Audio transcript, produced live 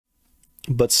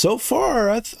But so far,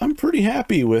 I'm pretty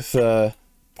happy with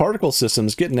particle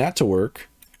systems, getting that to work.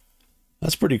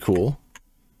 That's pretty cool.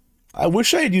 I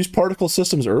wish I had used particle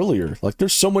systems earlier. Like,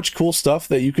 there's so much cool stuff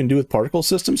that you can do with particle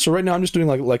systems. So right now I'm just doing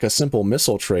like a simple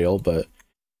missile trail, but...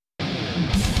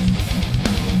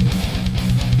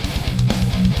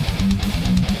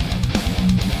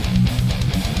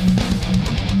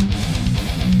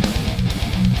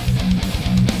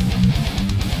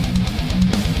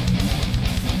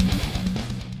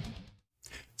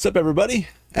 What's up, everybody?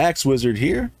 Axe Wizard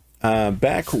here,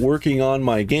 back working on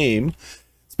my game.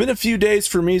 It's been a few days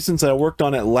for me since I worked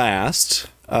on it last.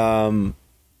 I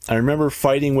remember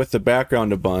fighting with the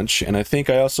background a bunch, and I think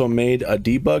I also made a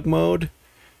debug mode.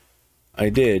 I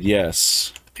did,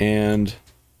 yes. And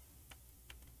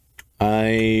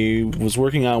I was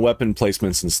working on weapon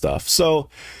placements and stuff. So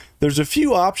there's a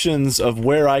few options of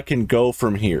where I can go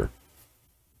from here.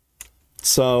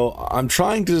 So I'm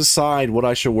trying to decide what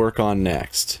I should work on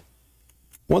next.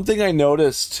 One thing I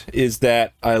noticed is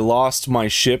that I lost my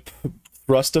ship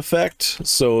thrust effect.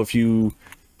 So if you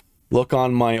look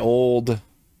on my old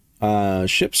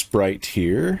ship sprite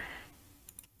here,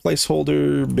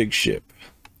 placeholder, big ship,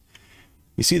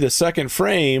 you see the second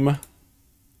frame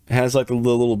has like the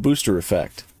little booster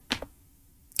effect.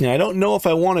 Now, I don't know if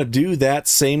I want to do that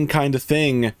same kind of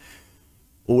thing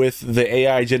with the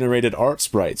AI generated art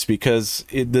sprites, because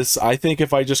I think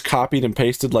if I just copied and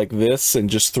pasted like this and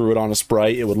just threw it on a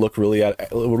sprite, it would look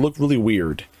really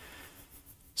weird.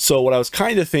 So what I was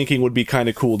kind of thinking would be kind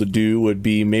of cool to do would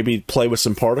be maybe play with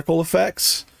some particle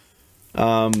effects,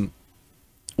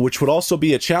 which would also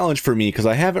be a challenge for me because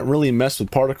I haven't really messed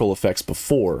with particle effects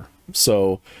before.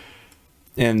 So,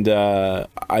 and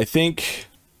I think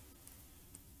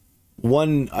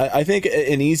I think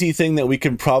an easy thing that we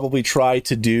can probably try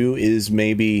to do is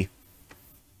maybe...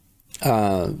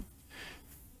 I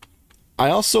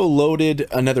also loaded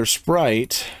another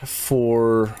sprite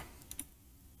for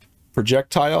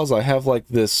projectiles. I have like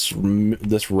this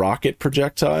rocket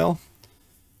projectile,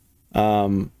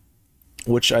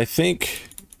 which I think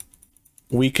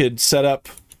we could set up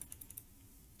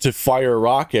to fire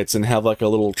rockets and have like a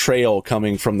little trail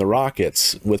coming from the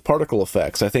rockets with particle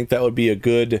effects. I think that would be a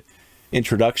good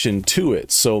introduction to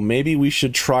it. So maybe we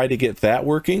should try to get that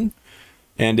working,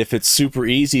 and if it's super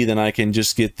easy, then I can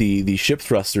just get the ship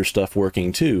thruster stuff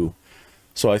working too.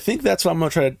 So I think that's what I'm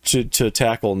gonna try to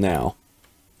tackle now.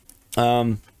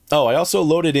 Oh, I also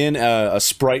loaded in a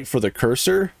sprite for the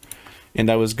cursor, and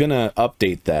I was gonna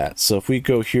update that. So if we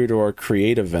go here to our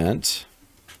create event,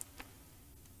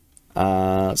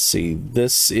 let's see,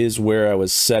 this is where I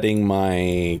was setting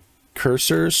my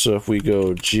cursor. So if we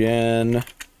go gen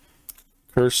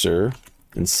cursor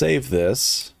and save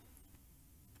this,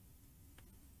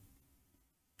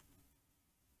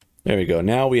 there we go.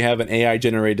 Now we have an AI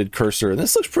generated cursor, and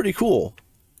this looks pretty cool.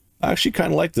 I actually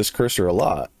kind of like this cursor a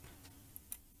lot.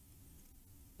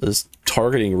 This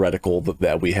targeting reticle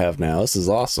that we have now, this is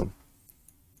awesome.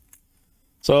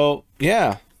 So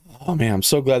yeah, oh man, I'm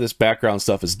so glad this background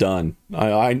stuff is done.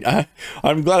 I'm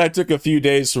glad I took a few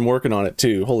days from working on it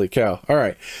too. Holy cow. All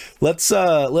right, let's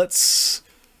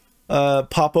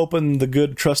pop open the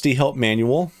good trusty help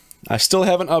manual. I still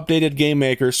haven't updated Game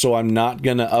Maker, so I'm not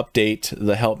gonna update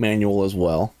the help manual as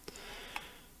well.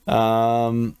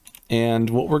 And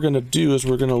what we're gonna do is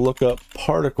we're gonna look up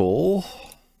particle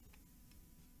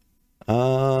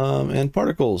and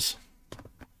particles.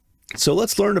 So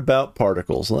let's learn about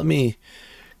particles. Let me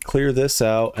clear this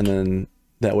out, and then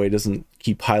that way it doesn't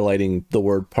keep highlighting the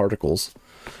word particles.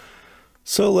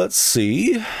 So let's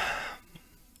see.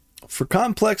 For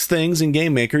complex things in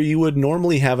Game Maker, you would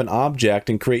normally have an object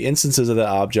and create instances of that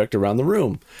object around the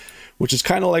room, which is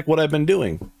kind of like what I've been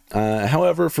doing.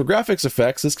 However, for graphics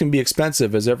effects, this can be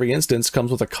expensive, as every instance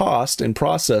comes with a cost in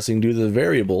processing due to the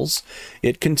variables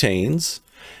it contains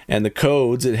and the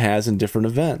codes it has in different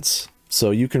events.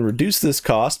 So you can reduce this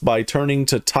cost by turning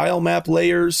to tile map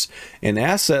layers and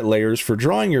asset layers for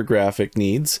drawing your graphic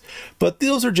needs, but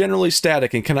those are generally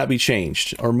static and cannot be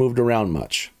changed or moved around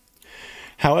much.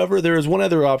 However, there is one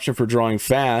other option for drawing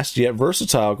fast yet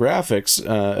versatile graphics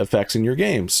effects in your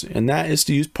games, and that is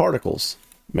to use particles.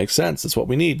 Makes sense, that's what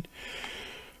we need.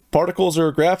 Particles are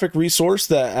a graphic resource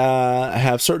that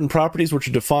have certain properties which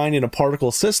are defined in a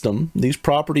particle system. These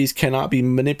properties cannot be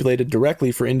manipulated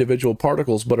directly for individual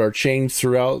particles, but are changed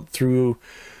through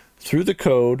the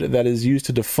code that is used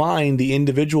to define the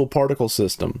individual particle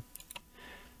system.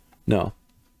 No,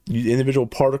 the individual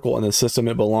particle in the system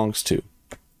it belongs to.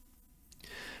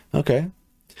 Okay.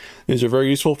 These are very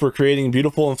useful for creating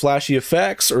beautiful and flashy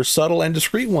effects, or subtle and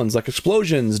discrete ones like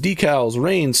explosions, decals,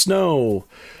 rain, snow,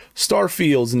 star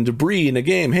fields and debris in a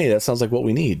game. Hey, that sounds like what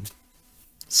we need.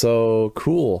 So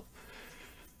cool.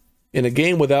 In a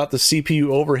game without the CPU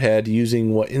overhead,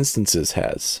 using what instances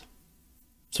has.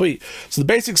 Sweet. So the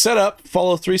basic setup,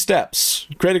 follow 3 steps.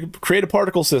 Create a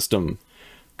particle system.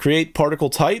 Create particle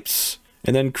types,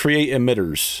 and then create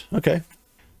emitters. Okay.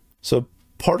 So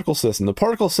particle system. The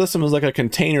particle system is like a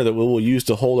container that we will use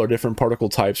to hold our different particle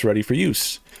types ready for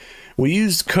use. We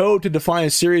use code to define a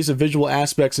series of visual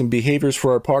aspects and behaviors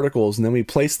for our particles, and then we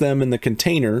place them in the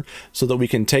container so that we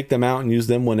can take them out and use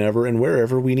them whenever and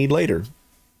wherever we need later.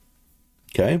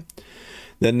 Okay.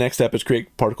 Then next step is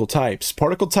create particle types.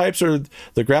 Particle types are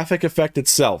the graphic effect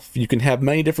itself. You can have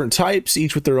many different types,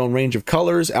 each with their own range of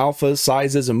colors, alphas,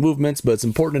 sizes, and movements, but it's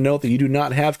important to note that you do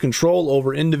not have control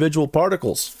over individual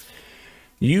particles.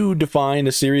 You define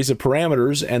a series of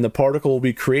parameters, and the particle will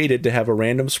be created to have a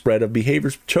random spread of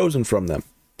behaviors chosen from them.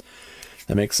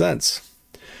 That makes sense.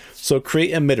 So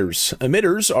create emitters.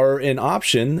 Emitters are an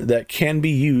option that can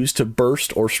be used to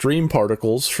burst or stream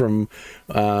particles from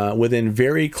within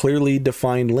very clearly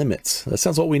defined limits. That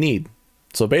sounds what we need.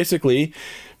 So basically,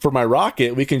 for my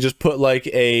rocket, we can just put like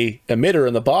a emitter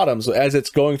in the bottom, so as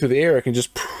it's going through the air, it can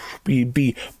just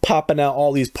be popping out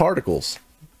all these particles.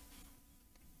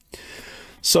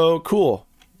 So cool.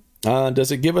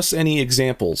 Does it give us any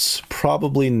examples?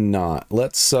 Probably not.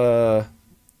 Let's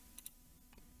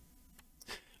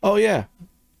oh yeah.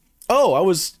 Oh, I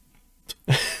was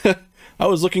I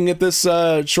was looking at this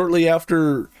shortly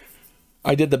after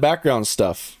I did the background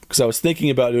stuff, because I was thinking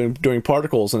about doing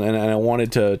particles, and I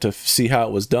wanted to see how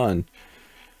it was done.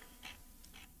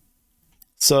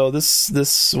 So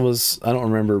this was, I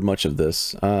don't remember much of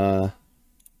this.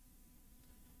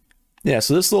 Yeah,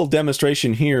 so this little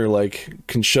demonstration here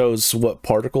can shows what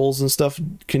particles and stuff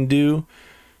can do.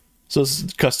 So this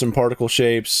is custom particle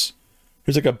shapes.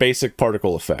 Here's like a basic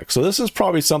particle effect. So this is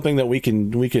probably something that we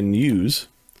can use.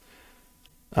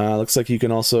 Looks like you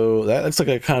can also, that looks like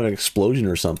a kind of an explosion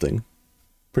or something.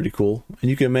 Pretty cool. And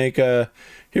you can make here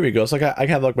we go. So I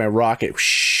have like my rocket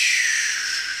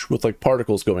with like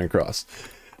particles going across.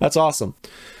 That's awesome.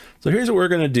 So here's what we're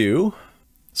gonna do.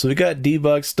 So we got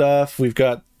debug stuff. We've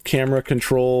got camera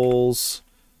controls.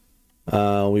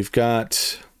 We've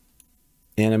got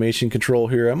animation control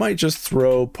here. I might just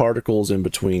throw particles in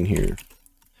between here.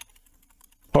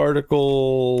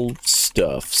 Particle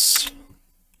stuffs.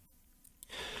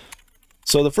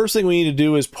 So the first thing we need to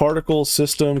do is particle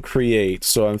system create.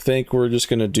 So I think we're just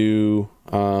going to do,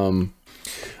 I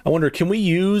wonder, can we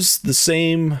use the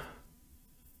same,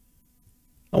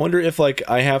 I wonder if like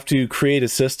I have to create a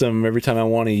system every time I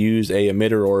want to use a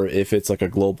emitter, or if it's like a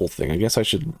global thing. I guess I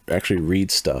should actually read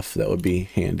stuff. That would be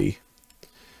handy.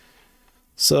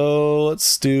 So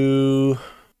let's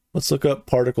look up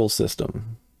particle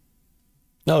system.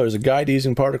 Oh, there's a guide to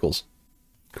using particles.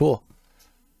 Cool.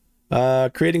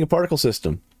 Creating a particle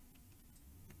system.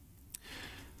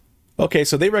 Okay,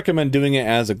 so they recommend doing it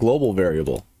as a global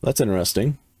variable. That's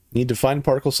interesting. You need to find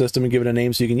particle system and give it a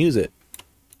name so you can use it.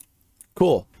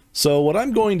 Cool. So what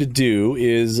I'm going to do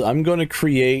is I'm going to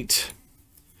create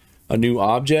a new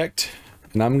object,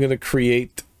 and I'm going to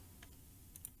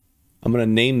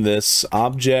name this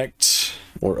object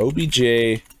or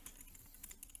obj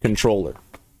controller.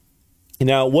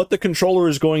 Now, what the controller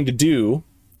is going to do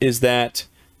is that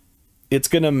it's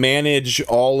going to manage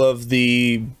all of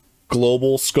the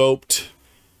global scoped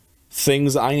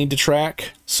things I need to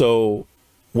track. So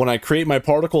when I create my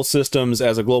particle systems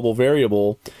as a global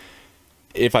variable,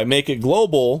 if I make it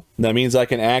global, that means I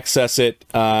can access it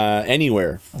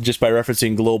anywhere just by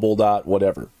referencing global dot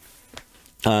whatever.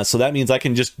 So that means I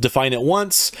can just define it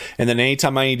once, and then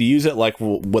anytime I need to use it, like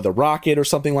with a rocket or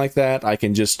something like that, I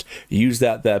can just use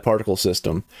that particle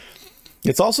system.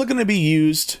 It's also going to be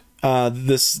used,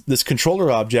 this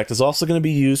controller object is also going to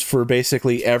be used for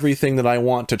basically everything that I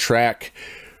want to track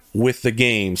with the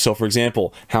game. So for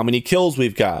example, how many kills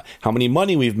we've got, how many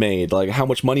money we've made, like how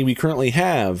much money we currently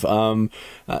have, whether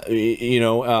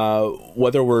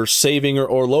we're saving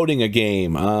or loading a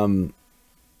game.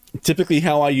 Typically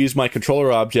how I use my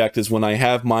controller object is when I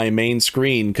have my main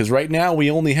screen, because right now we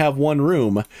only have one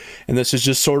room, and this is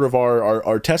just sort of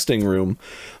our testing room.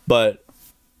 But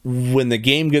when the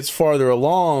game gets farther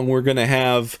along, we're going to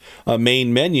have a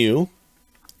main menu,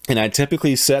 and I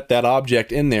typically set that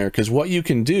object in there, because what you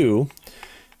can do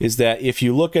is that if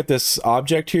you look at this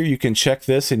object here, you can check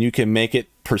this and you can make it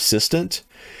persistent,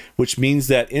 which means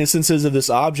that instances of this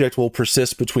object will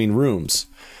persist between rooms.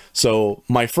 So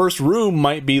my first room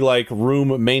might be like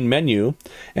room main menu,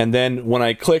 and then when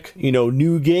I click, you know,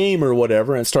 new game or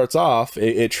whatever, and it starts off,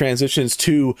 it transitions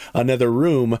to another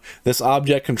room. This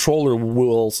object controller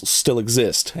will still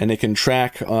exist, and it can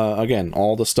track, again,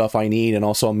 all the stuff I need, and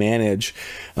also manage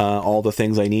all the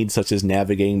things I need, such as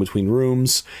navigating between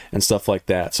rooms and stuff like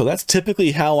that. So that's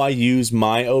typically how I use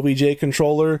my OBJ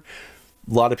controller.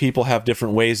 A lot of people have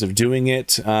different ways of doing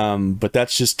it, but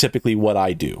that's just typically what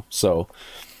I do. So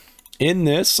in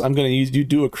this, I'm going to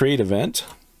do a create event,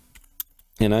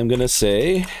 and I'm going to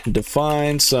say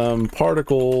define some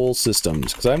particle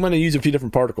systems, because I'm going to use a few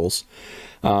different particles.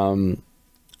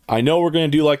 I know we're going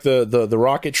to do like the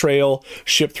rocket trail,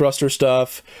 ship thruster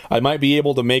stuff. I might be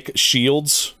able to make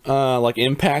shields, like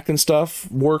impact and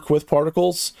stuff, work with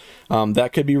particles.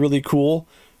 That could be really cool.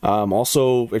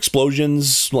 Also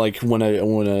explosions, like when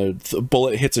a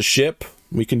bullet hits a ship,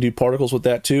 we can do particles with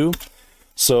that too.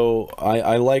 So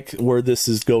I like where this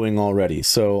is going already.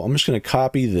 So I'm just going to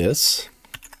copy this,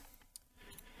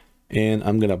 and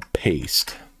I'm going to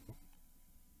paste.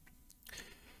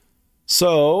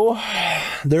 So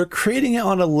they're creating it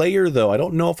on a layer though. I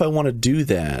don't know if I want to do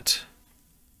that.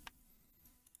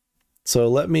 So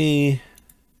let me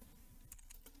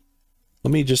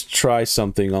just try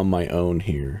something on my own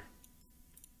here.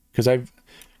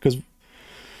 Because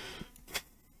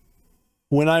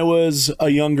when I was a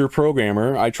younger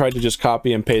programmer, I tried to just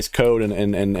copy and paste code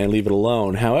and leave it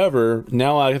alone. However,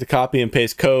 now I have to copy and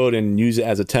paste code and use it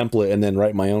as a template and then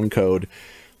write my own code.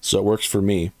 So it works for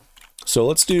me. So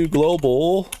let's do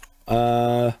global.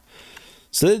 So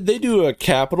they do a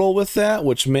capital with that,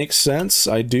 which makes sense.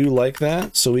 I do like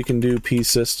that. So we can do p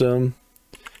system.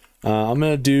 I'm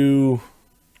going to do...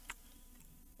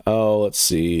 Oh, let's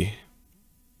see.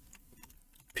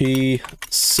 P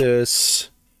sys.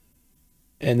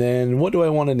 And then what do I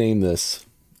want to name this?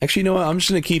 Actually, you know what? I'm just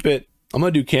going to keep it. I'm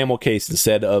going to do camel case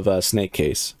instead of snake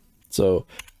case. So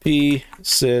P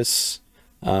sys.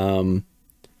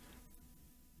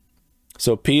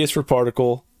 So P is for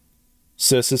particle.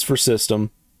 Sys is for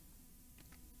system.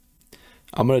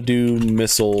 I'm going to do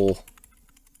missile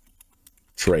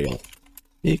trail.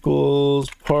 Equals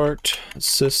part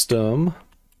system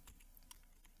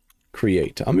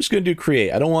create. I'm just going to do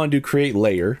create. I don't want to do create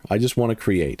layer. I just want to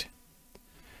create.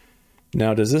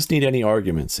 Now, does this need any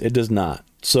arguments? It does not.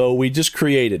 So we just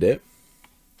created it.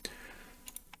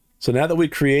 So now that we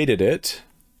created it,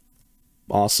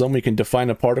 awesome, we can define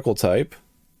a particle type.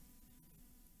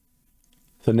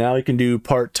 So now we can do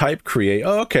part type create.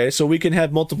 Oh, okay, so we can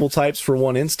have multiple types for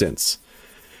one instance.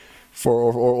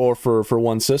 For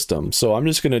one system. So I'm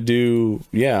just going to do,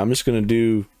 yeah, I'm just going to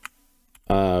do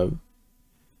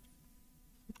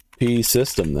P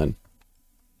system then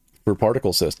for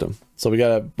particle system. So we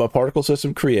got a particle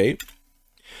system create.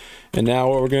 And now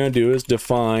what we're going to do is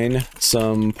define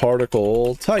some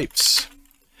particle types.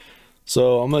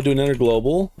 So I'm going to do another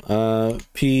global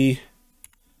P.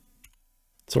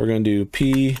 So we're going to do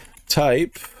P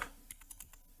type.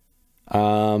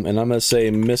 And I'm going to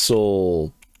say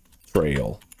missile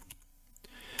trail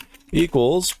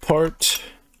equals part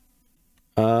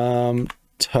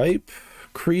type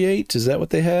create. Is that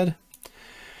what they had?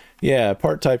 Yeah,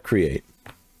 part type create.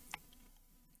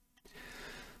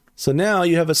 So now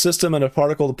you have a system and a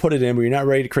particle to put it in, but you're not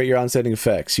ready to create your on-setting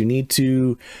effects. You need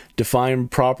to define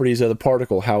properties of the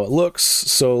particle, how it looks.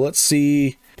 So let's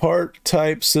see, part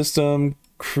type system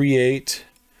create.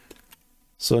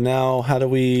 So now how do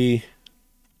we...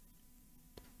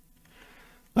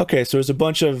 Okay, so there's a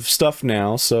bunch of stuff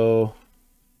now. So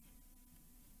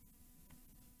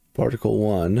particle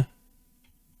 1,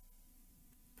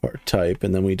 part type,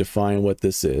 and then we define what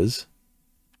this is.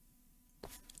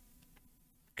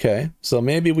 Okay, so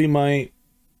maybe we might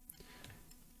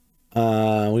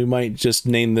just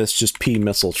name this just P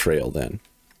missile trail then.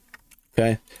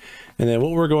 Okay, and then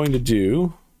what we're going to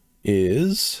do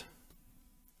is,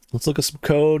 let's look at some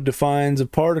code, defines a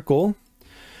particle.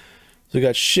 So we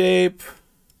got shape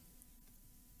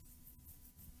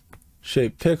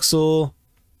pixel.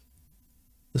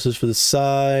 This is for the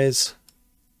size.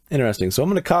 Interesting. So I'm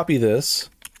going to copy this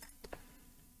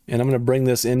and I'm going to bring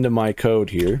this into my code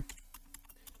here.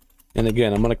 And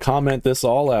again, I'm going to comment this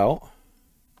all out.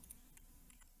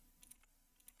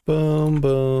 Boom,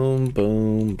 boom,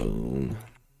 boom, boom.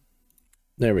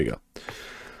 There we go.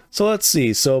 So let's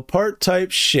see. So part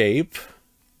type shape.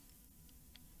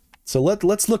 So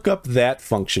let's look up that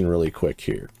function really quick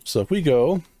here. So if we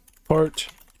go part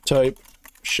type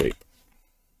shape.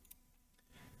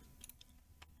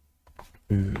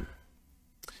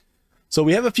 So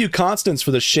we have a few constants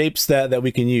for the shapes that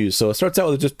we can use. So it starts out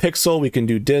with just pixel. We can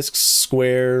do discs,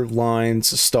 square,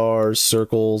 lines, stars,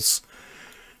 circles,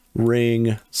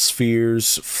 ring,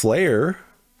 spheres, flare.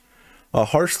 A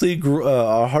harshly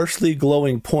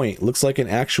glowing point. Looks like an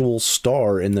actual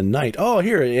star in the night. Oh,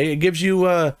 here it gives you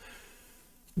a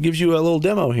little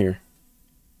demo here.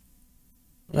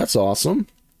 That's awesome.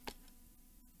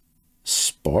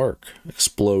 Spark,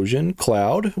 explosion,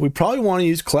 cloud. We probably want to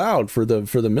use cloud for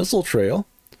the missile trail.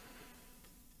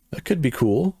 That could be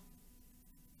cool.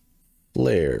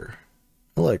 Flare.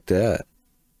 I like that.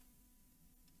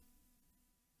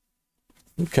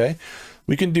 Okay.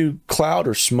 We can do cloud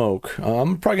or smoke.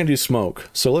 I'm probably going to do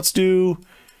smoke. So let's do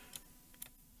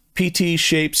PT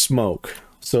shape smoke.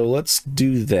 So let's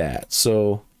do that.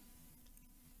 So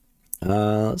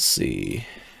let's see.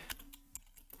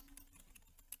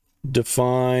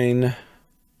 Define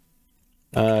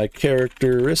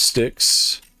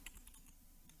characteristics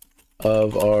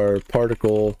of our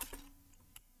particle.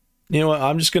 You know what?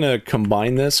 I'm just going to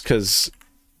combine this because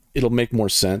it'll make more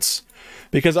sense.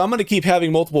 Because I'm going to keep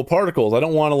having multiple particles. I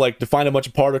don't want to like define a bunch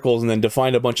of particles and then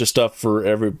define a bunch of stuff for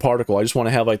every particle. I just want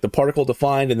to have like the particle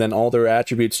defined and then all their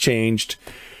attributes changed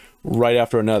right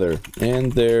after another.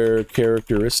 And their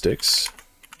characteristics.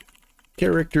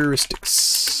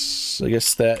 Characteristics. I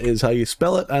guess that is how you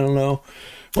spell it. I don't know.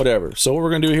 Whatever. So what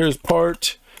we're going to do here is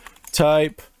part,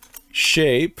 type,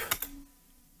 shape.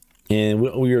 And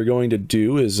what we are going to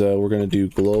do is we're going to do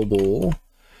global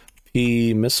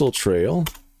P missile trail.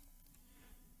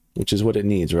 Which is what it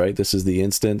needs, right? This is the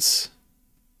instance.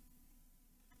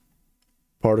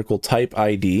 Particle type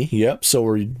ID. Yep, so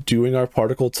we're doing our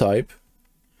particle type.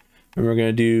 And we're going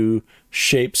to do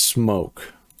shape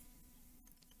smoke.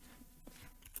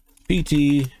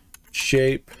 PT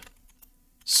shape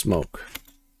smoke.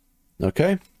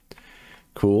 Okay,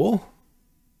 cool.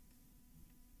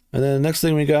 And then the next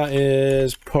thing we got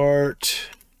is part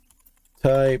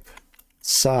type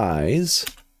size.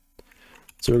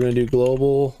 So we're going to do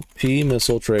global P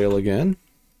missile trail again.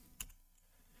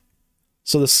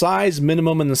 So the size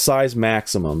minimum and the size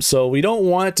maximum. So we don't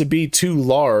want it to be too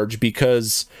large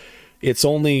because it's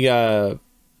only I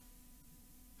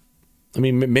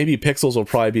mean maybe pixels will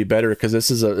probably be better because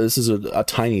this is a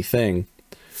tiny thing.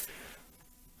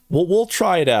 We'll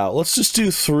try it out. Let's just do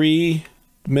 3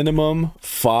 minimum,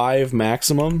 5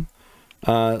 maximum.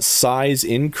 Size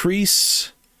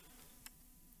increase.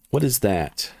 What is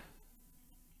that?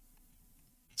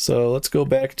 So let's go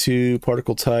back to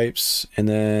particle types, and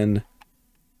then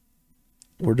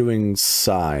we're doing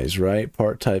size, right?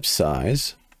 Part type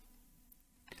size.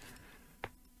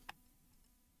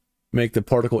 Make the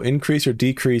particle increase or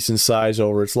decrease in size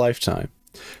over its lifetime.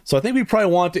 So I think we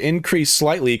probably want to increase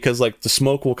slightly because like the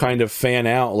smoke will kind of fan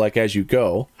out like as you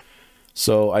go.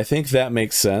 So I think that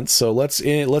makes sense. So let's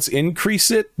increase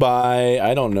it by,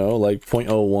 I don't know, like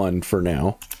 0.01 for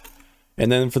now. And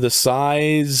then for the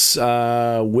size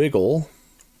wiggle,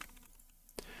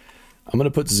 I'm going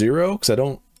to put 0 because I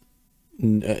don't...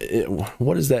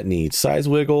 what does that need? Size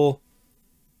wiggle.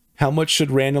 How much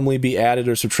should randomly be added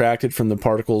or subtracted from the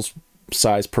particle's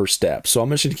size per step? So I'm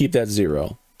just going to keep that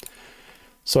 0.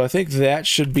 So I think that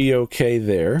should be okay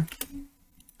there.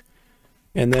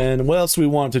 And then what else do we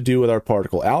want to do with our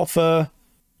particle? Alpha,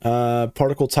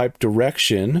 particle type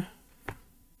direction.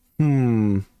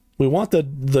 We want the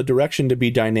direction to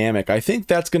be dynamic. I think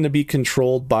that's going to be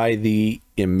controlled by the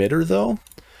emitter though.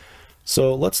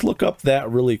 So let's look up that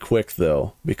really quick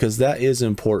though, because that is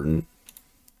important.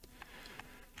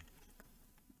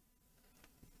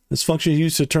 This function is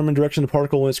used to determine direction of the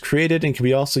particle when it's created and can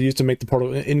be also used to make the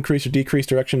particle increase or decrease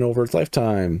direction over its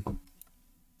lifetime.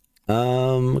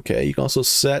 Okay, you can also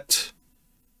set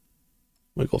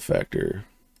wiggle factor.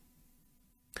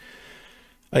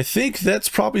 I think that's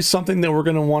probably something that we're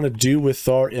going to want to do with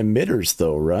our emitters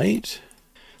though, right?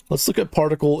 Let's look at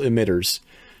particle emitters.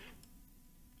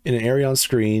 In an area on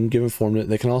screen, given form,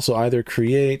 they can also either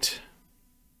create...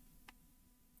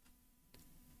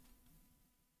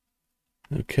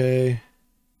 Okay.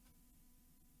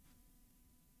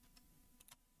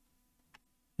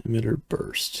 Emitter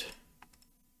burst.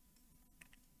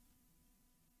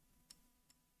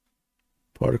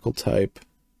 Particle type.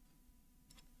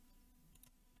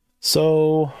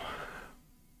 So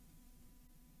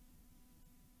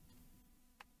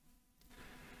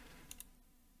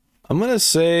I'm going to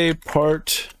say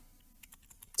part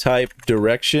type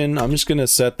direction. I'm just going to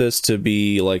set this to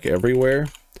be like everywhere.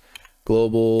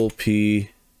 Global P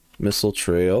missile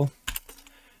trail.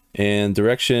 And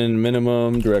direction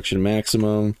minimum, direction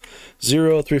maximum.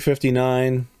 0,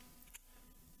 359.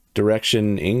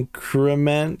 direction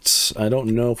increment. I don't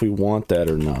know if we want that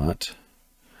or not.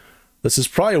 This is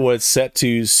probably what it's set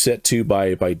to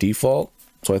by default.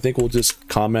 So I think we'll just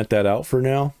comment that out for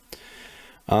now.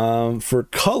 For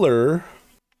color,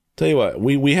 tell you what,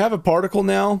 we have a particle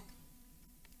now.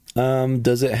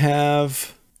 Does it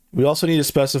have, we also need to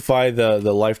specify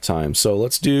the lifetime. So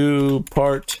let's do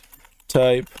part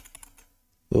type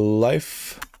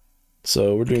life.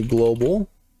 So we're doing global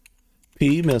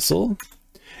P missile.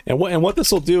 And what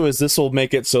this will do is this will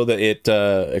make it so that it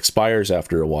expires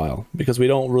after a while, because we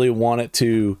don't really want it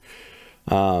to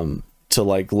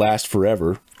like last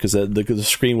forever, because the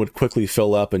screen would quickly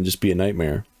fill up and just be a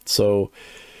nightmare. So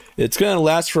it's going to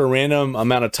last for a random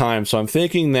amount of time. So I'm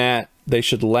thinking that they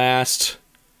should last,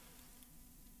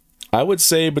 I would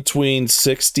say, between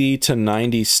 60 to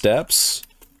 90 steps,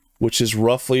 which is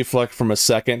roughly like from a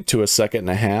second to a second and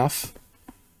a half.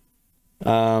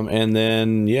 And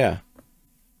then, yeah.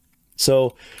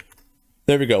 So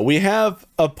there we go. We have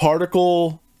a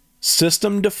particle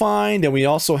system defined, and we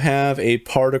also have a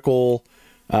particle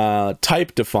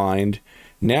type defined.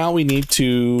 Now we need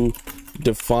to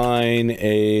define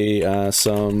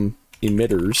some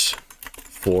emitters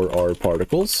for our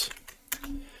particles.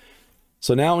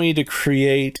 So now we need to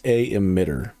create a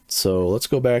emitter. So let's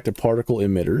go back to particle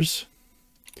emitters.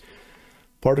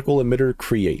 Particle emitter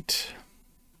create.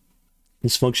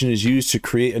 This function is used to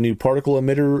create a new particle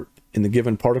emitter in the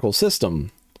given particle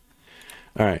system.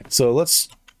 All right, so let's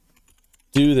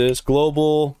do this.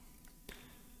 Global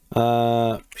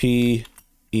P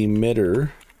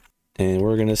emitter, and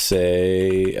we're gonna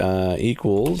say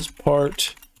equals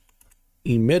part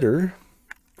emitter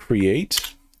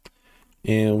create,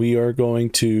 and we are going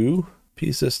to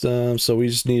P system. So we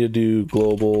just need to do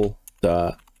global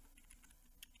dot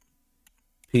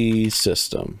P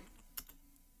system,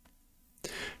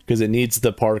 because it needs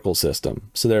the particle system.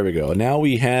 So there we go. Now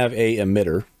we have a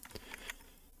emitter.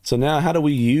 So now how do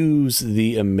we use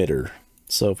the emitter?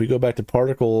 So if we go back to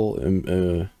particle,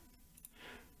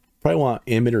 probably want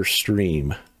emitter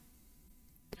stream.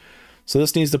 So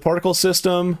this needs the particle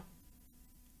system,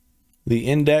 the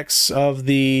index of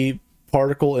the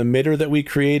particle emitter that we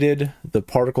created, the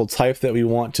particle type that we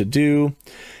want to do,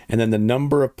 and then the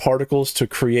number of particles to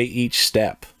create each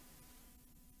step.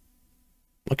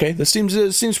 Okay, this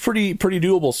seems pretty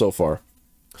doable so far.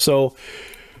 So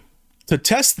to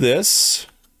test this,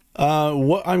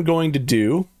 what I'm going to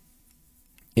do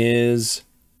is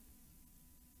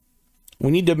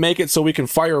we need to make it so we can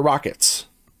fire rockets.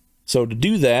 So to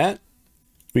do that,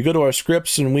 we go to our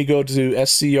scripts and we go to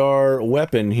SCR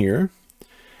weapon here.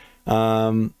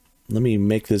 Let me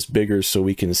make this bigger so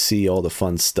we can see all the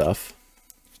fun stuff.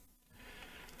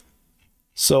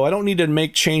 So I don't need to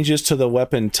make changes to the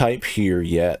weapon type here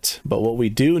yet, but what we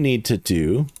do need to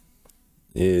do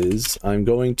is I'm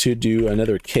going to do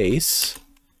another case.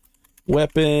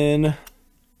 Weapon,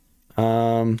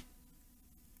 I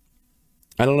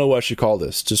don't know what I should call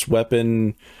this, just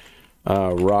weapon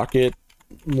rocket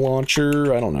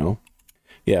launcher, I don't know.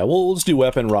 Yeah, we'll just do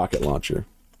weapon rocket launcher.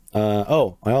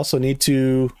 Oh, I also need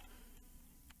to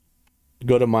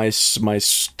go to my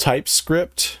type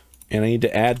script, and I need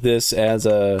to add this as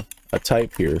a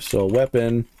type here. So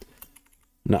weapon,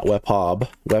 not webhob,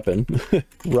 weapon,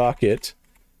 rocket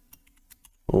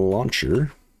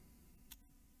launcher.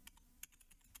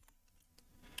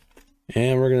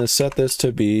 And we're going to set this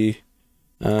to be,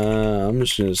 I'm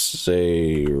just going to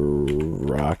say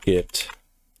rocket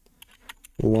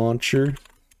launcher.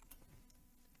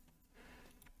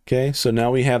 Okay, so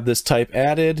now we have this type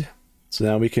added. So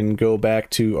now we can go back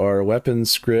to our weapon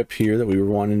script here that we were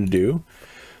wanting to do.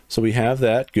 So we have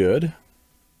that, good.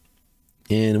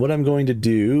 And what I'm going to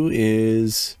do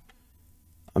is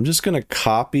I'm just going to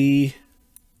copy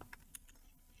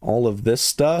all of this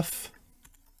stuff.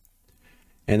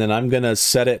 And then I'm going to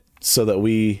set it so that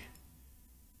we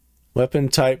weapon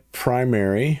type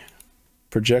primary,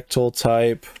 projectile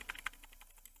type.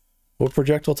 What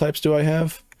projectile types do I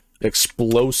have?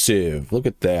 Explosive. Look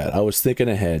at that. I was thinking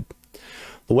ahead.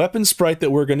 The weapon sprite that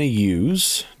we're going to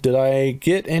use. Did I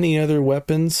get any other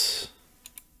weapons?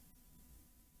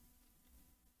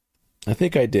 I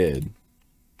think I did.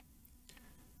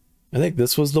 I think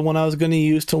this was the one I was going to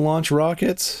use to launch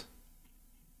rockets.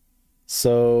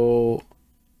 So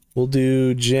we'll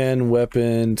do Gen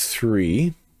Weapon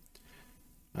 3.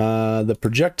 The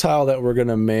projectile that we're going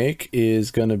to make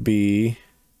is going to be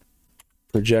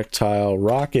projectile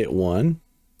rocket 1.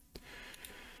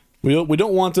 We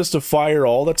don't want this to fire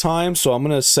all the time, so I'm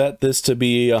going to set this to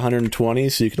be 120,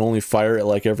 so you can only fire it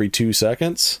like every 2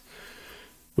 seconds,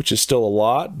 which is still a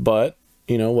lot, but,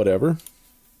 you know, whatever.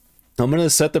 I'm going to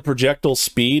set the projectile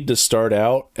speed to start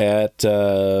out at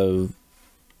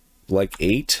like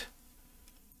 8.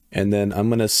 And then I'm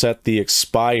going to set the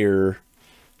expire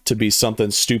to be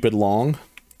something stupid long,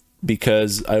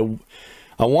 because I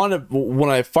want to, when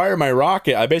I fire my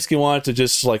rocket, I basically want it to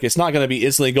just like, it's not going to be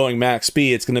instantly going max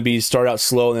speed. It's going to be start out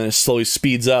slow and then it slowly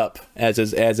speeds up as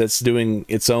it's doing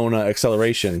its own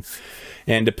acceleration.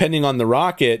 And depending on the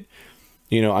rocket,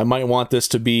 you know, I might want this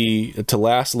to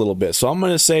last a little bit. So I'm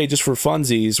going to say, just for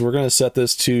funsies, we're going to set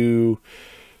this to,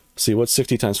 let's see, what's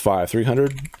 60 times 5?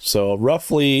 300. So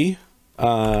roughly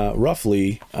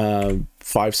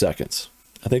 5 seconds.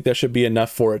 I think that should be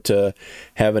enough for it to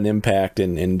have an impact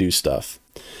and do stuff.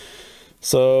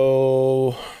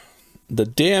 So the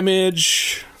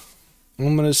damage,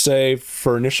 I'm going to say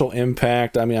for initial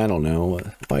impact, I mean, I don't know.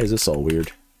 Why is this all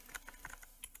weird?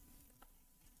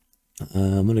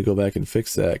 I'm going to go back and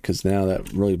fix that, because now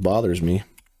that really bothers me.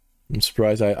 I'm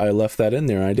surprised I left that in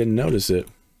there. I didn't notice it.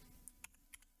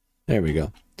 There we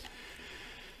go.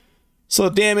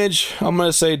 So damage, I'm going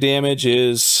to say damage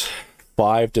is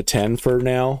 5 to 10 for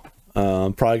now.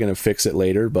 I'm probably going to fix it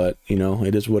later, but, you know,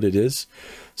 it is what it is.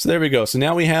 So there we go. So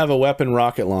now we have a weapon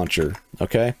rocket launcher.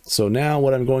 Okay, so now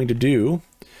what I'm going to do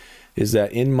is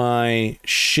that in my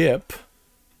ship,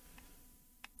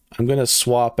 I'm going to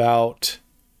swap out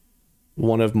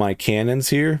one of my cannons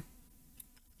here.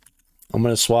 I'm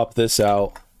going to swap this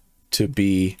out to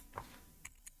be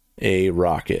a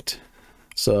rocket.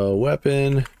 So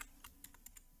weapon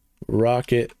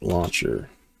rocket launcher.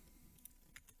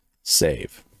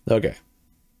 Save. Okay.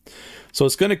 So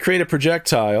it's going to create a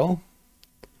projectile.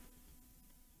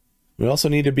 We also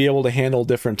need to be able to handle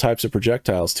different types of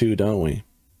projectiles too, don't we?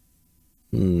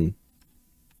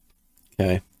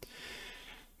 Okay.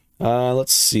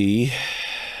 Let's see.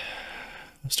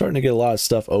 I'm starting to get a lot of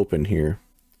stuff open here.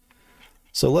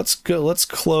 So let's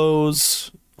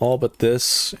close all but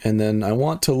this, and then I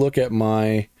want to look at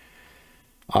my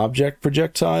object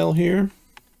projectile here.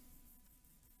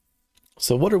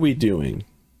 So what are we doing?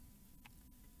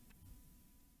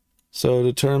 So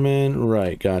determine,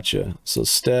 right, gotcha. So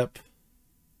step.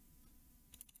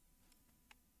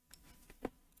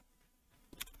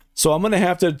 So I'm going to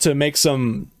have to make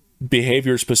some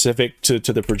behavior specific to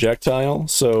the projectile.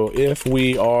 So if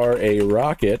we are a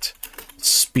rocket,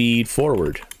 speed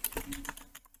forward.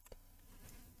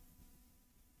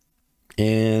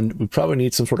 And we probably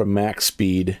need some sort of max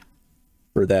speed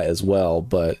for that as well,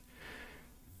 but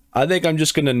I think I'm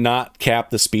just going to not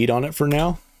cap the speed on it for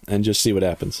now and just see what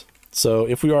happens. So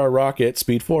if we are a rocket,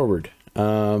 speed forward.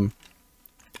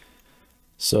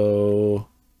 So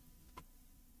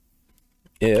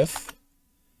if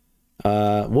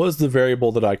what is the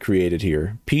variable that I created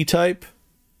here? P type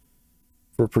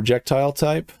for projectile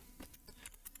type,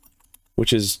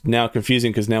 which is now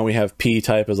confusing because now we have P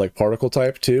type as like particle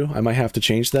type too. I might have to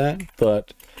change that,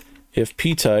 but if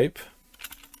P type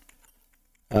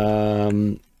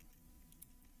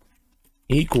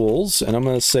equals, and I'm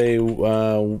going to say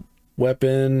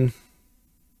weapon,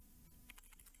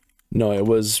 no, it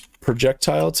was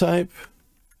projectile type,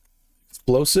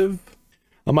 explosive.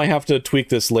 I might have to tweak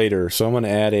this later, so I'm going to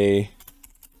add a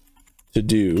to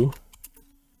do.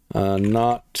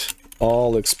 Not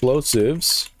all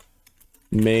explosives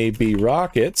may be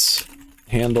rockets.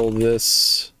 Handle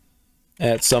this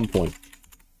at some point.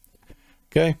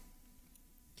 Okay.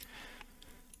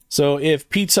 So if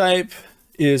P-type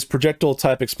is projectile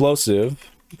type explosive,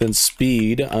 then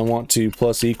speed, I want to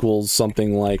plus equals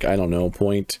something like, I don't know,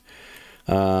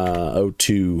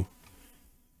 0.02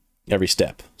 every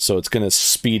step. So it's going to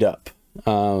speed up.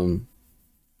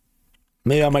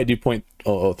 Maybe I might do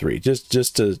 0.003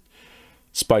 just to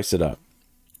spice it up.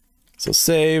 So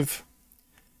save,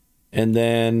 and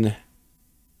then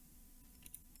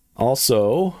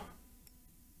also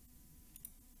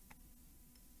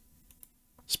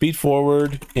speed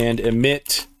forward and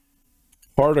emit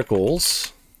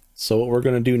particles. So what we're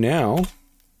going to do now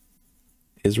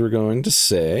is we're going to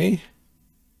say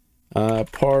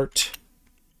part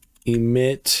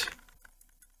emit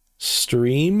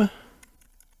stream.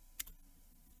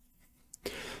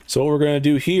 So what we're going to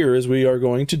do here is we are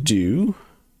going to do,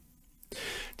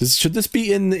 should this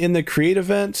be in the create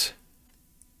event?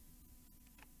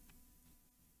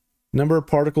 Number of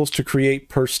particles to create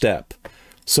per step.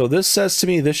 So this says to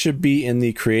me this should be in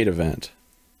the create event.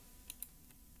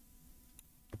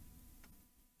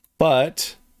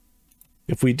 But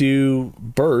if we do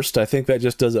burst, I think that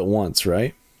just does it once,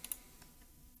 right?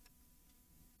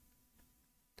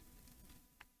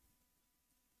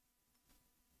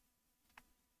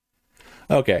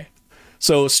 Okay.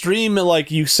 So stream, like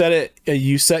you set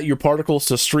your particles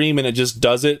to stream and it just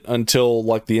does it until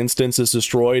like the instance is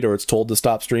destroyed or it's told to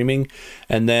stop streaming.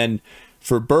 And then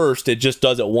for burst, it just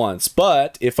does it once.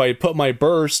 But if I put my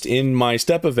burst in my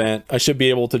step event, I should be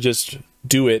able to just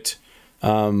do it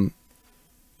every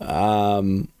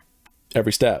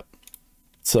step.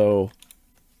 So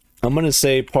I'm going to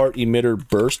say part emitter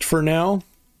burst for now.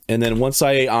 And then once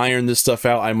I iron this stuff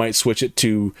out, I might switch it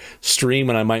to stream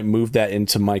and I might move that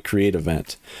into my create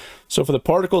event. So for the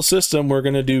particle system, we're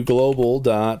going to do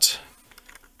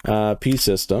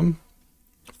global.pSystem.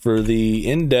 For the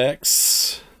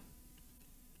index,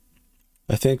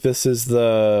 I think this is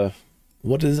the,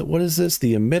 what is it? What is this?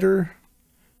 The emitter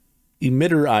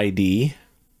ID.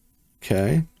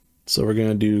 Okay. So we're going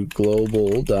to do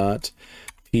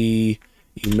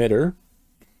global.pEmitter.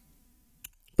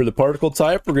 For the particle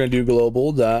type, we're going to do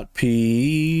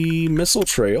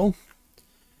global.pMissileTrail.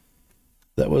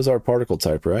 That was our particle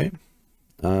type, right?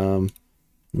 Let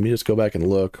me just go back and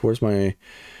look. Where's my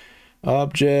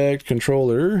object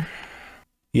controller?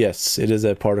 Yes, it is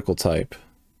a particle type.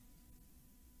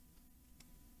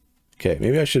 Okay,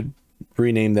 maybe I should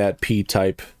rename that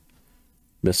P-type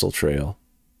missile trail.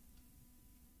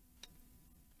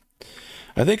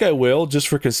 I think I will, just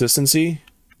for consistency.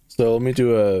 So let me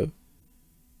do a...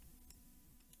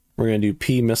 We're going to do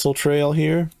P missile trail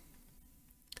here.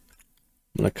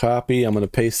 I'm going to copy, I'm going to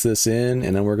paste this in,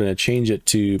 and then we're going to change it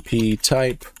to P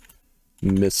type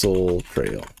missile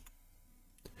trail.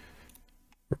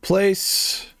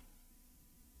 Replace.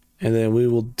 And then we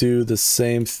will do the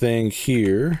same thing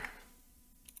here.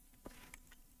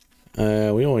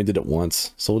 We only did it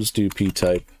once, so we'll just do P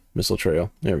type missile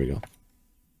trail. There we go.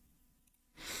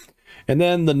 And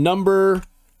then the number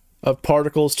of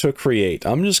particles to create.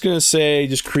 I'm just going to say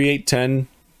just create 10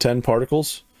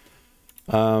 particles.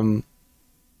 So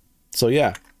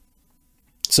yeah.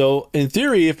 So in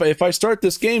theory, if I start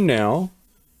this game now,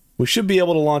 we should be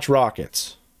able to launch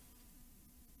rockets.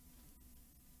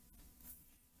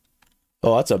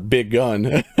 Oh, that's a big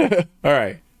gun. All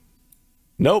right.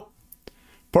 Nope.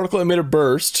 Particle emitter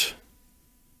burst.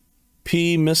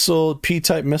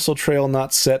 P-type missile trail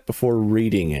not set before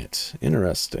reading it.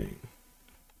 Interesting.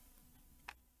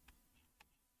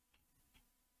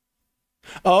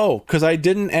 Oh, because I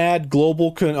didn't add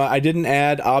I didn't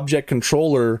add object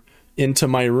controller into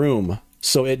my room,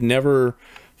 so it never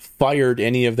fired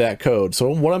any of that code. So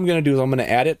what I'm going to do is I'm going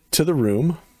to add it to the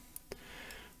room.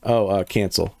 Oh,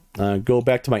 cancel. Go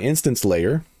back to my instance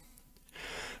layer.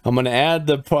 I'm going to add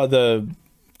the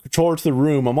controller to the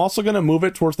room. I'm also going to move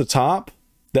it towards the top.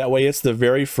 That way it's the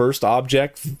very first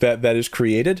object that is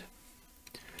created.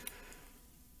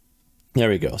 There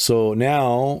we go. So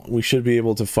now we should be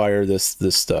able to fire this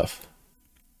stuff.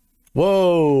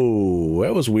 Whoa,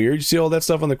 that was weird. You see all that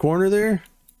stuff on the corner there?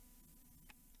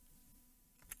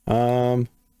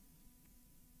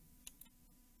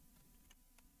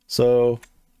 So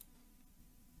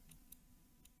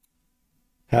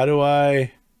how do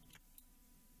I...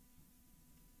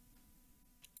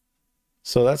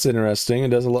 So that's interesting. It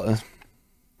does a lot.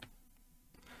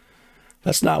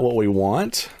 That's not what we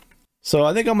want. So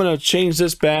I think I'm going to change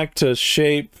this back to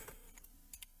shape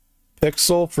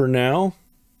pixel for now.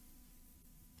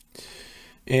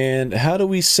 And how do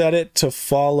we set it to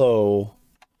follow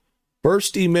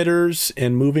burst emitters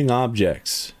and moving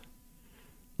objects?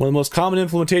 One of the most common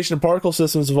implementation of particle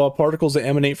systems involve particles that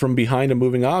emanate from behind a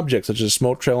moving object, such as a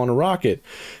smoke trail on a rocket.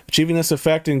 Achieving this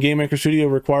effect in GameMaker Studio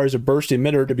requires a burst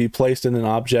emitter to be placed in an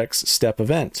object's step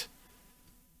event.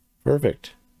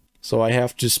 Perfect. So I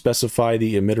have to specify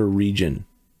the emitter region.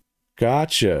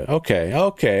 Gotcha. Okay,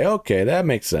 that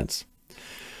makes sense.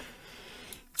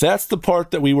 That's the part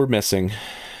that we were missing.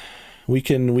 We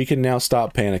can now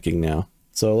stop panicking now.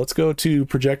 So let's go to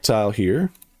projectile here.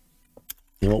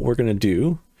 And what we're going to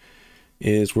do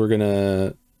is I'm going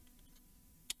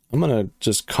to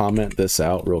just comment this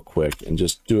out real quick and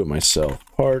just do it myself.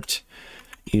 Part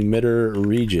emitter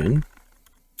region.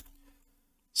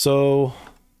 So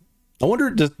I wonder,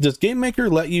 does GameMaker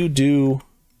let you do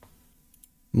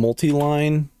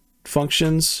multi-line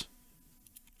functions?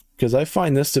 Because I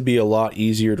find this to be a lot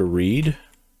easier to read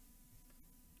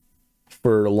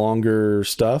for longer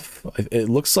stuff. It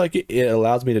looks like it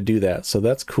allows me to do that, so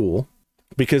that's cool.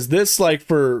 Because this, like,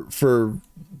 for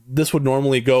this would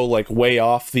normally go like way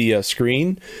off the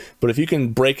screen, but if you can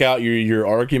break out your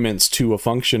arguments to a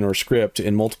function or script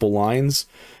in multiple lines,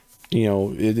 you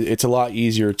know, it's a lot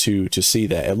easier to see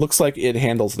that. It looks like it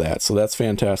handles that, so that's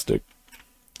fantastic.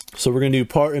 So we're going to do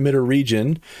part emitter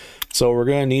region. So we're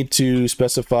going to need to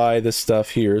specify this stuff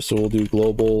here. So we'll do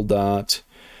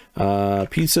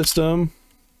global.pSystem.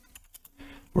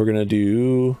 we're going to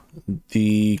do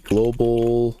the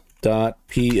global.p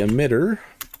emitter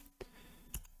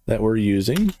that we're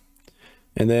using.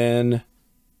 And then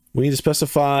we need to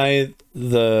specify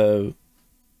the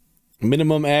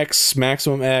minimum X,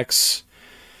 maximum X.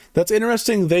 That's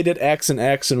interesting. They did X and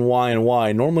X and Y and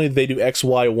Y. Normally they do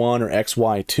XY1 or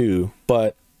XY2,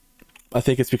 but I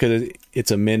think it's because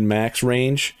it's a min-max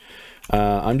range.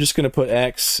 I'm just going to put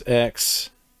X,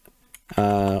 X,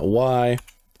 Y,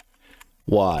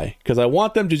 Y, because I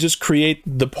want them to just create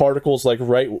the particles like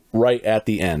right at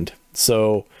the end.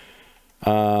 So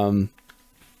we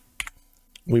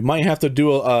might have to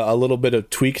do a little bit of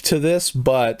tweak to this,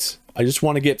 but I just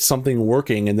want to get something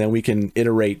working and then we can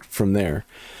iterate from there.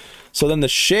 So then the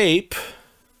shape,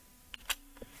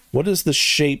 what does the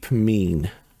shape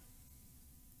mean?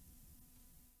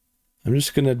 I'm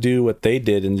just going to do what they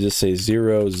did and just say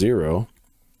 0, 0.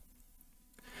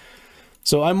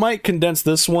 So I might condense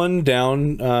this one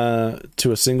down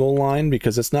to a single line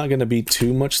because it's not going to be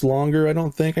too much longer, I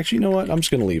don't think. Actually, you know what? I'm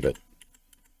just going to leave it.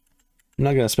 I'm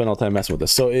not going to spend all time messing with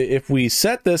this. So if we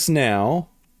set this now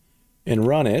and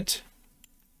run it,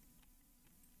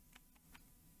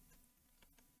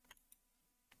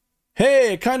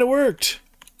 hey, it kind of worked.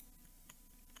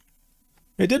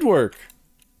 It did work.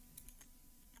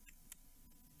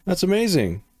 That's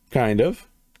amazing. Kind of.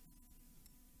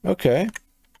 Okay.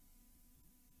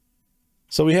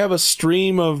 So we have a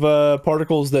stream of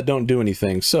particles that don't do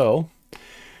anything. So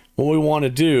what we want to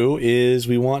do is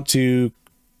we want to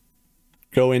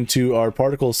go into our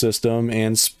particle system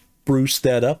and spruce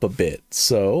that up a bit.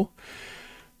 So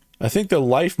I think the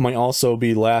life might also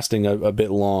be lasting a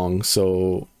bit long.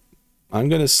 So I'm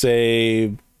going to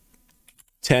say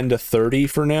 10 to 30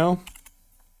 for now.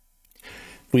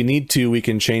 If we need to, we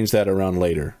can change that around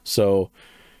later. So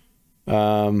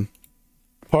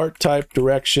part type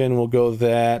direction, we'll go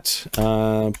that.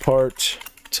 Part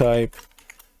type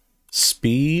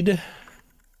speed.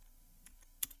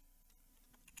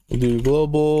 We'll do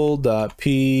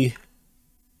global.p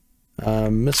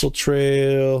missile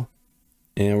trail,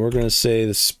 and we're going to say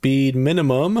the speed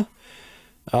minimum.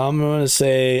 I'm going to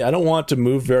say I don't want to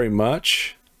move very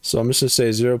much, so I'm just going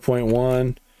to say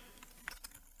 0.1,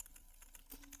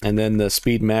 and then the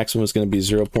speed maximum is going to be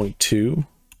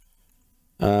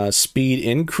 0.2. Speed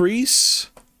increase,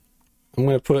 I'm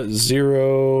going to put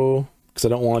 0 because I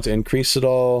don't want it to increase at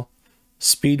all.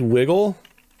 Speed wiggle,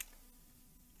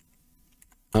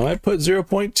 I might put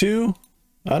 0.2.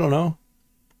 I don't know.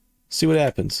 See what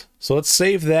happens. So let's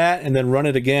save that and then run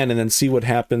it again and then see what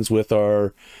happens with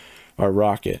our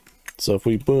rocket. So if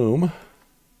we boom,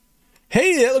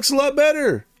 hey, that looks a lot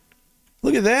better.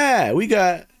 Look at that. We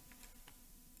got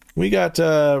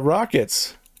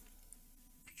rockets.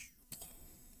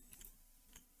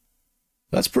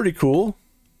 That's pretty cool.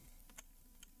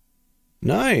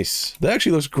 Nice. That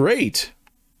actually looks great.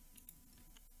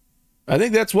 I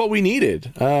think that's what we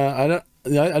needed. I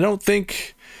don't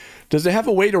think... Does it have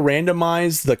a way to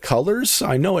randomize the colors?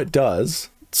 I know it does.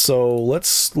 So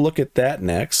let's look at that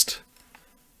next.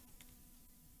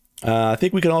 I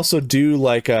think we can also do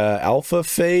like a alpha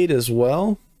fade as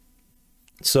well.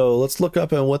 So let's look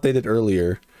up at what they did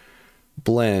earlier.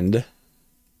 Blend.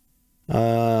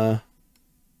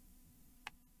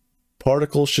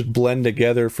 Particles should blend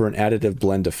together for an additive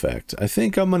blend effect. I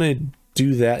think I'm going to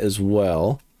do that as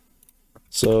well.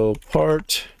 So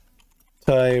part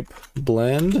type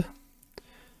blend.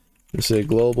 We say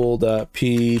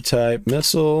global.p type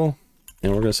missile,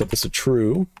 and we're going to set this to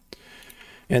true.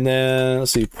 And then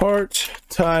let's see, part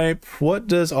type. What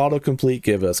does autocomplete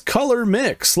give us? Color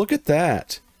mix. Look at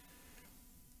that.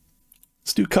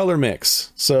 Let's do color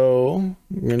mix. So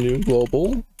we're going to do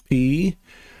global p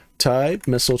type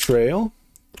missile trail,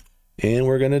 and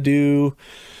we're going to do.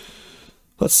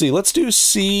 Let's see. Let's do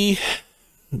C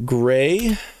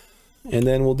gray. And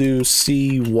then we'll do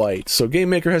C white. So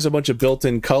GameMaker has a bunch of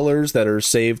built-in colors that are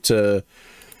saved to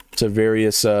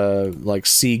various like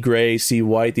C gray, C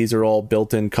white. These are all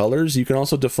built-in colors. You can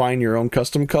also define your own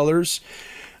custom colors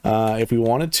if we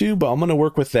wanted to, but I'm going to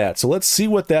work with that. So let's see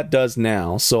what that does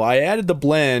now. So I added the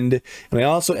blend, and I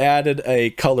also added a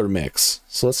color mix.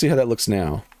 So let's see how that looks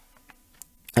now.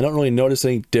 I don't really notice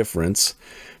any difference,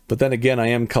 but then again, I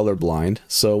am colorblind.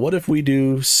 So what if we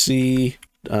do C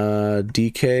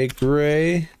DK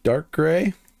gray, dark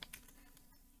gray,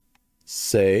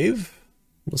 save.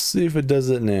 Let's see if it does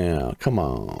it now. Come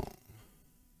on.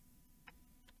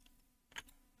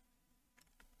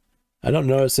 I don't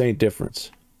notice any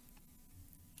difference.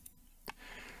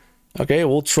 Okay,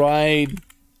 we'll try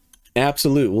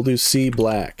absolute. We'll do C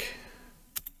black.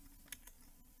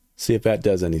 See if that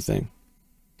does anything.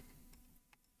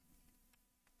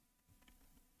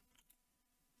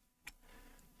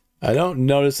 I don't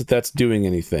notice that that's doing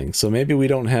anything. So maybe we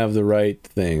don't have the right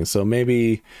thing. So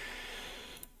maybe,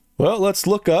 well, let's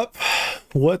look up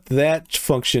what that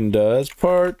function does.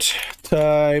 Part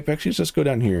type, actually, let's just go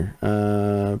down here.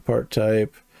 Part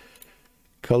type,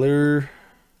 color,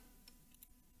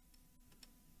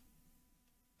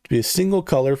 to be a single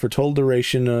color for total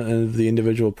duration of the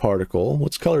individual particle.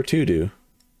 What's color 2 do?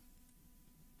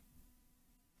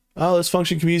 Oh, this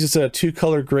function can be used as a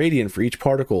 2-color gradient for each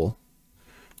particle.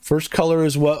 First color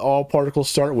is what all particles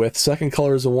start with. Second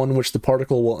color is the one which the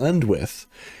particle will end with.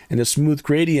 And a smooth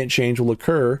gradient change will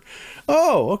occur.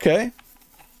 Oh, okay.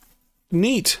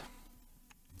 Neat.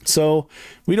 So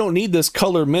we don't need this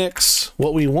color mix.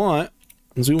 What we want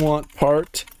is we want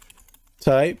part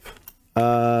type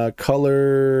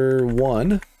color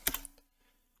 1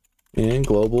 and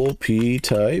global p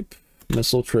type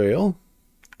missile trail.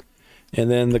 And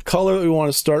then the color that we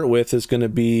want to start with is going to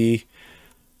be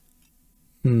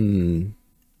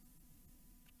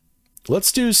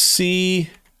let's do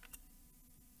C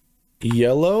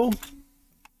yellow.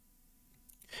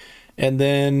 And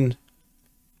then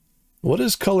what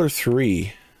is color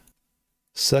 3?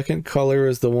 Second color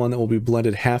is the one that will be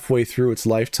blended halfway through its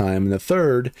lifetime. And the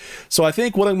third, so I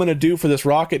think what I'm going to do for this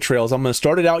rocket trail is I'm going to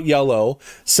start it out yellow.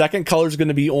 Second color is going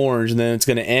to be orange, and then it's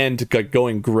going to end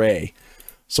going gray.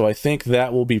 So I think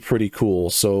that will be pretty cool.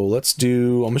 So let's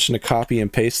do, I'm just going to copy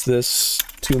and paste this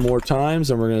 2 more times,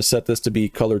 and we're going to set this to be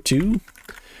color 2,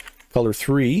 color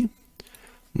 3.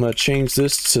 I'm going to change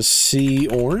this to C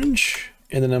orange,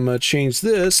 and then I'm going to change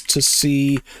this to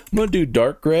C, I'm going to do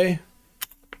dark gray.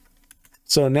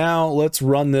 So now let's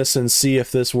run this and see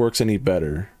if this works any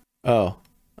better. Oh,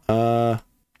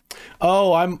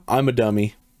 I'm a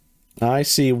dummy. I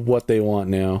see what they want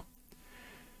now.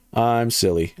 I'm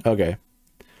silly. Okay.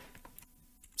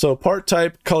 So part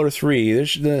type color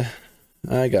 3.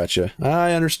 I gotcha.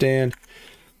 I understand.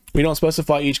 We don't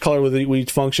specify each color with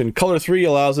each function. Color 3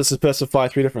 allows us to specify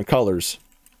 3 different colors.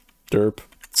 Derp.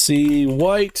 C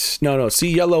white. No,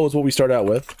 C yellow is what we start out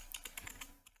with.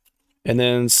 And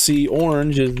then C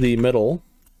orange is the middle.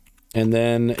 And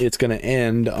then it's going to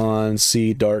end on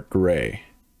C dark gray.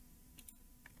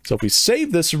 So if we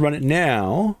save this and run it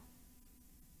now,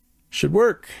 should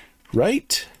work,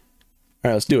 right? All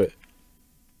right, let's do it.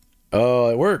 Oh,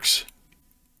 it works.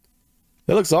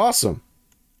 That looks awesome.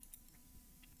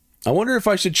 I wonder if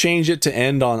I should change it to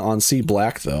end on C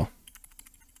black, though.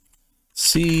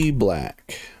 C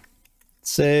black.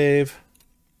 Save.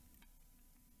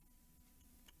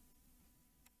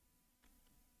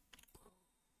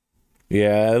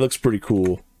 Yeah, it looks pretty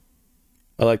cool.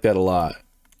 I like that a lot.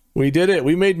 We did it.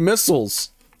 We made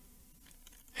missiles.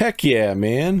 Heck yeah,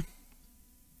 man.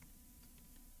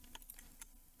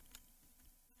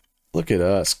 Look at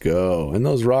us go. And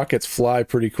those rockets fly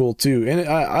pretty cool too. And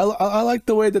I like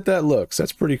the way that looks.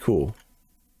 That's pretty cool.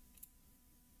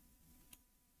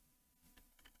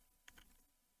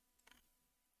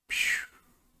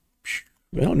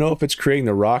 I don't know if it's creating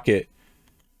the rocket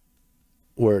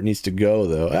where it needs to go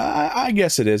though. I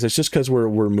guess it is. It's just because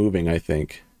we're moving, I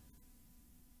think.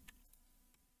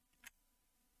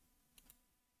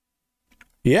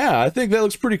 Yeah, I think that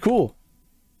looks pretty cool.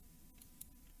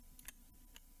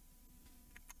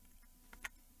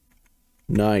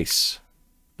 Nice.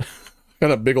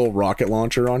 Got a big old rocket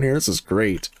launcher on here. This is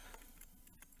great.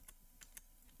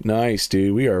 Nice,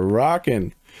 dude. We are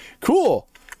rocking. Cool.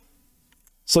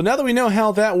 So now that we know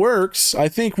how that works, I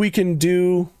think we can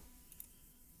do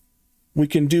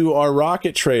our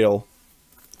rocket trail.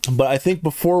 But I think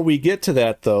before we get to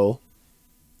that though,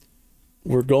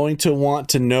 we're going to want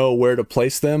to know where to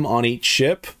place them on each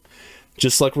ship,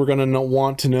 just like we're going to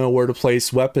want to know where to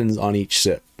place weapons on each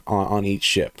ship.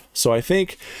 So I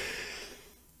think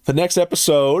the next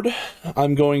episode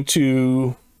I'm going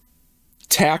to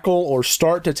tackle or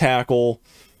start to tackle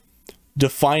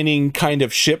defining kind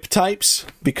of ship types,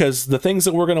 because the things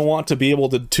that we're going to want to be able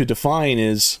to define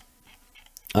is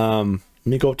let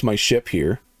me go up to my ship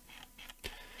here.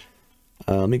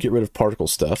 Let me get rid of particle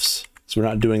stuffs, so we're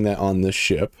not doing that on this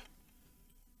ship.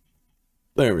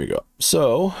 There we go.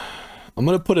 So I'm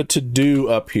going to put a to-do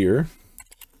up here.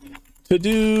 To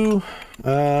do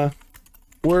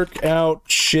workout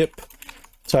ship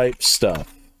type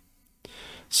stuff.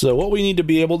 So what we need to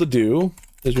be able to do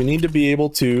is we need to be able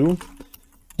to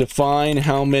define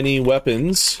how many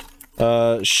weapons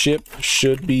ship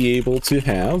should be able to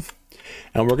have.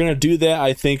 And we're going to do that,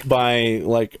 I think, by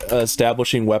like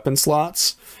establishing weapon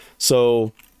slots.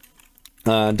 So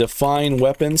define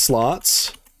weapon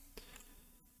slots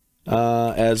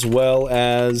as well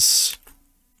as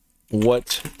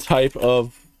what type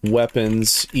of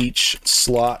weapons each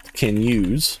slot can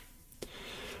use.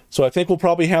 So I think we'll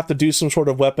probably have to do some sort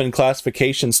of weapon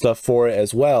classification stuff for it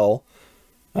as well.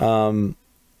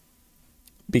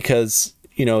 Because,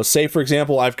 you know, say for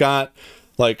example, I've got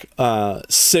like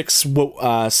six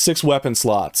weapon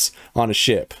slots on a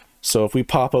ship. So if we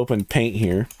pop open paint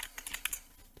here,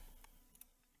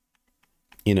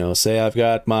 you know, say I've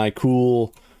got my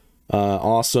cool,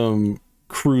 awesome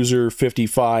Cruiser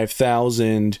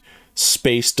 55,000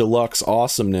 Space Deluxe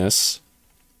awesomeness,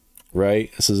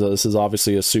 right? This is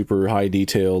obviously a super high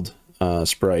detailed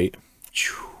sprite.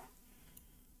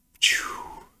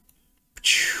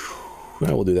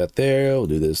 We'll do that there. We'll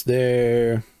do this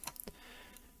there.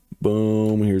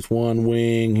 Boom. Here's one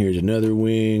wing. Here's another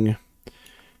wing.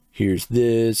 Here's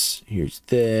this. Here's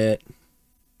that.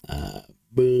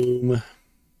 Boom.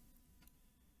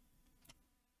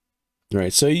 All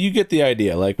right, so you get the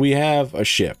idea. Like, we have a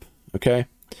ship, okay?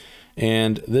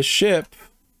 And this ship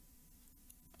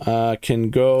can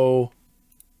go...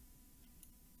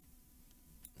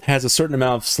 has a certain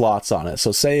amount of slots on it.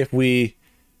 So say if we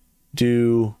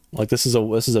do... like, this is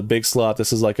a big slot.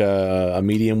 This is like a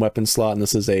medium weapon slot, and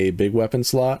this is a big weapon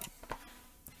slot.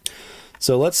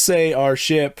 So let's say our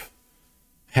ship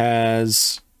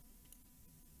has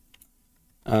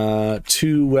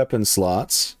 2 weapon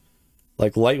slots.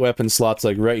 Like light weapon slots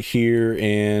like right here,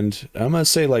 and I'm going to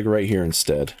say like right here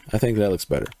instead. I think that looks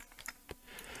better.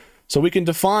 So we can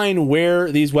define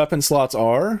where these weapon slots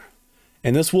are,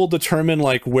 and this will determine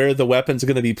like where the weapon's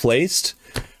going to be placed,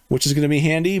 which is going to be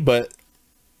handy. But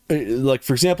like,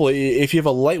 for example, if you have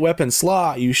a light weapon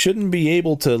slot, you shouldn't be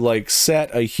able to like set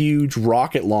a huge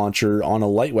rocket launcher on a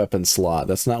light weapon slot.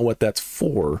 That's not what that's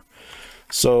for.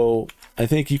 So I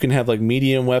think you can have like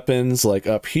medium weapons like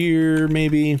up here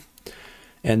maybe.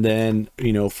 And then,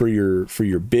 you know, for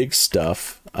your big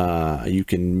stuff, you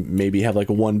can maybe have like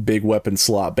one big weapon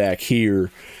slot back here.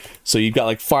 So you've got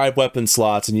like 5 weapon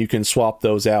slots, and you can swap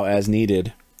those out as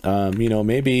needed. You know,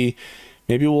 maybe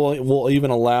we'll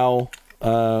even allow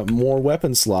more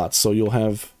weapon slots, so you'll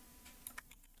have,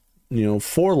 you know,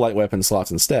 4 light weapon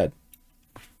slots instead.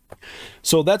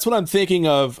 So that's what I'm thinking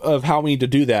of how we need to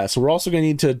do that. So we're also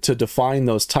going to need to define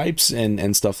those types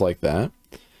and stuff like that.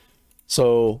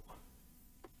 So.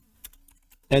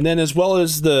 And then, as well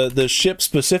as the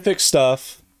ship-specific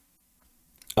stuff,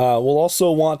 we'll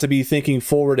also want to be thinking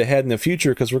forward ahead in the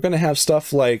future, because we're going to have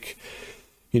stuff like,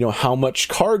 you know, how much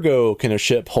cargo can a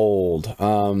ship hold?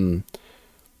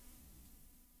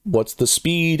 What's the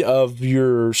speed of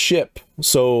your ship?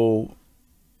 So,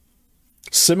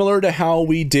 similar to how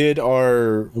we did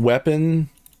our weapon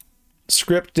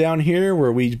script down here,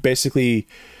 where we basically...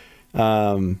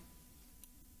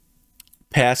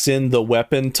 pass in the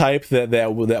weapon type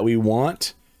that we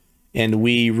want, and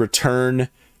we return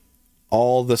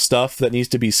all the stuff that needs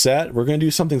to be set. We're going to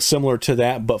do something similar to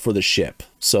that, but for the ship.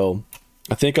 So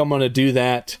I think I'm going to do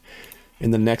that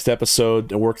in the next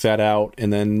episode and work that out,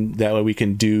 and then that way we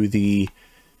can do the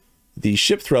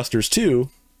ship thrusters too.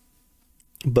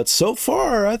 But so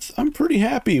far, I'm pretty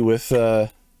happy with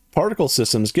particle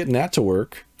systems, getting that to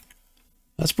work.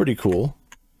 That's pretty cool.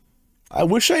 I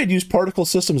wish I had used particle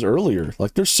systems earlier.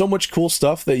 Like, there's so much cool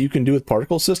stuff that you can do with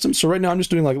particle systems. So right now I'm just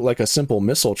doing like a simple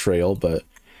missile trail, but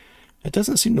it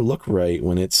doesn't seem to look right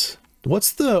when it's...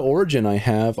 What's the origin I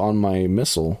have on my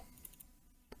missile?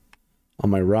 On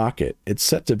my rocket? It's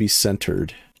set to be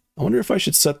centered. I wonder if I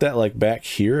should set that like back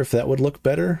here, if that would look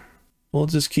better. We'll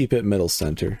just keep it middle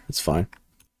center. It's fine.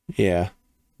 Yeah,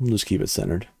 we'll just keep it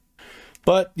centered.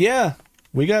 But yeah,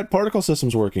 we got particle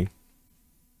systems working.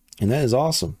 And that is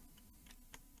awesome.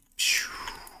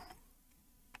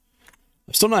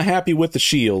 I'm still not happy with the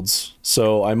shields,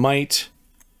 so I might,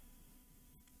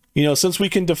 you know, since we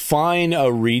can define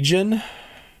a region,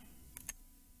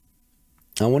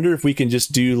 I wonder if we can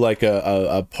just do like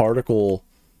a particle,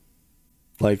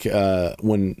 like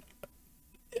when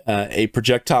a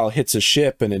projectile hits a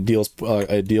ship and it deals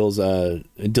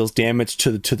damage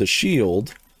to the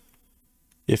shield,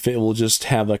 if it will just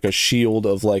have like a shield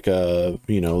of like a,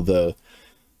 you know, the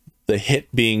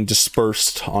hit being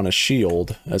dispersed on a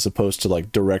shield as opposed to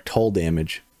like direct hull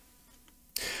damage.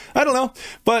 I don't know,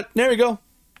 but there we go.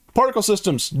 Particle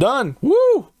systems done.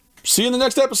 Woo! See you in the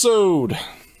next episode.